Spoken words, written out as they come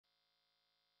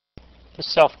The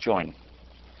self-join.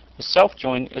 The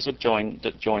self-join is a join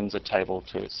that joins a table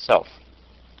to itself.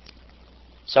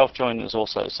 Self-join is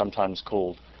also sometimes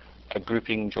called a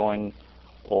grouping join,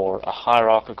 or a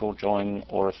hierarchical join,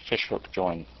 or a fishhook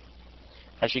join.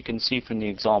 As you can see from the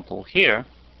example here,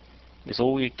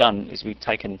 all we've done is we've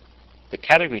taken the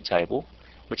category table,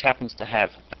 which happens to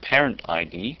have a parent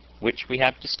ID, which we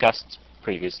have discussed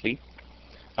previously,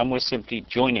 and we're simply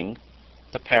joining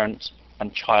the parent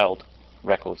and child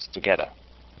records together.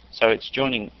 So it's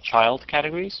joining child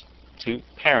categories to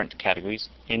parent categories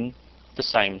in the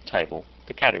same table,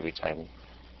 the category table.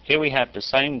 Here we have the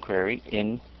same query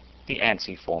in the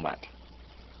ANSI format.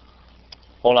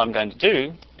 All I'm going to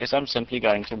do is I'm simply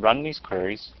going to run these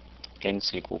queries in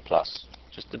SQL+,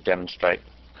 just to demonstrate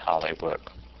how they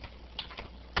work.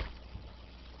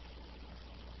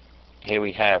 Here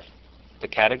we have the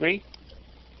category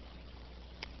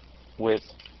with,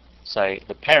 say,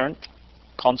 the parent,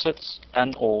 concerts,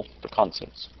 and all the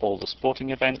concerts, all the sporting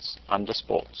events under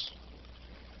sports.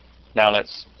 Now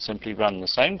let's simply run the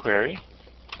same query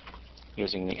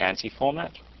using the ANSI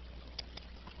format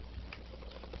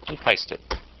and paste it.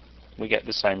 We get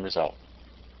the same result.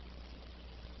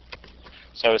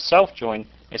 So a self-join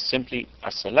is simply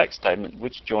a select statement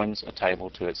which joins a table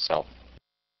to itself.